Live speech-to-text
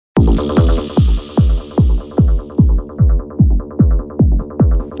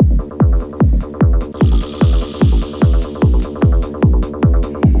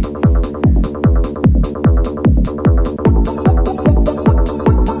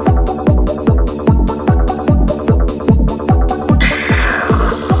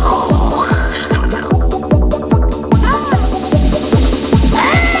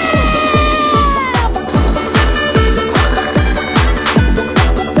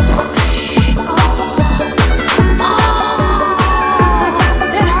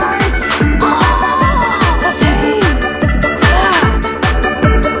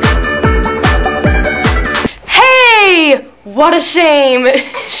What a shame.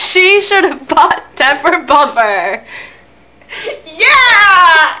 She should have bought Tempur Bumper.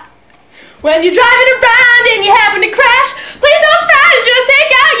 Yeah! When you're driving around and you happen to crash, please don't frown and just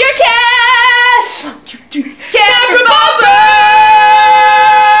take out your cash. Tempur Bumper!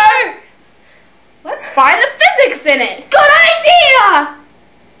 Let's find the physics in it. Good idea!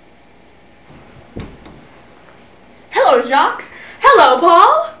 Hello, Jacques. Hello,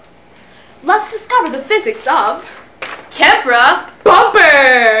 Paul. Let's discover the physics of Tempur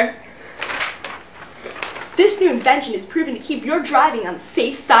Bumper. This new invention is proven to keep your driving on the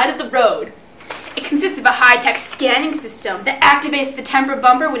safe side of the road. It consists of a high-tech scanning system that activates the Tempur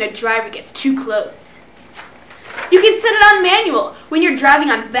Bumper when a driver gets too close. You can set it on manual when you're driving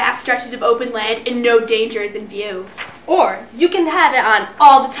on vast stretches of open land and no danger is in view. Or you can have it on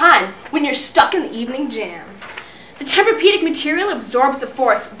all the time when you're stuck in the evening jam. The Tempur-Pedic material absorbs the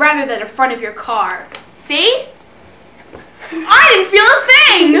force rather than in front of your car. See? I didn't feel a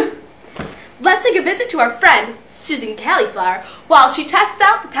thing! Let's take a visit to our friend, Susan Cauliflower, while she tests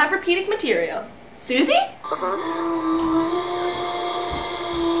out the Tempur-Pedic material. Susie?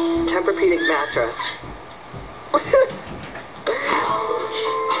 Tempur-Pedic mattress.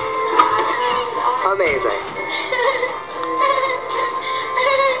 Amazing.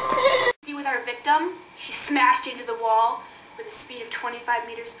 See, with our victim, she smashed into the wall with a speed of 25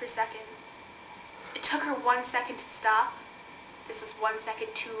 meters per second. It took her 1 second to stop. This was 1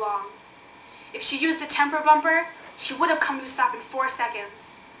 second too long. If she used the Tempur Bumper, she would have come to a stop in 4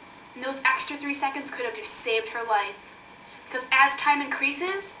 seconds. And those extra 3 seconds could have just saved her life. Because as time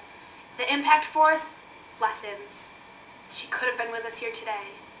increases, the impact force lessens. She could have been with us here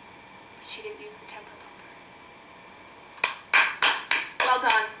today, but she didn't use the Tempur Bumper. Well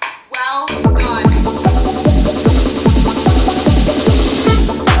done. Well done.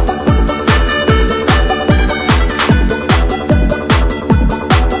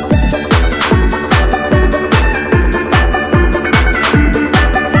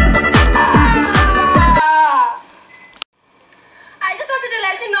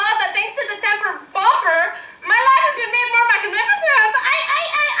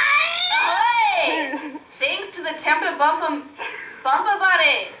 Tempur Bumper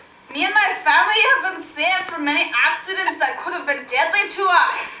buddy. Me and my family have been saved from many accidents that could have been deadly to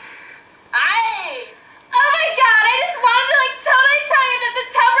us. Aye. Oh my god, I just wanted to totally tell you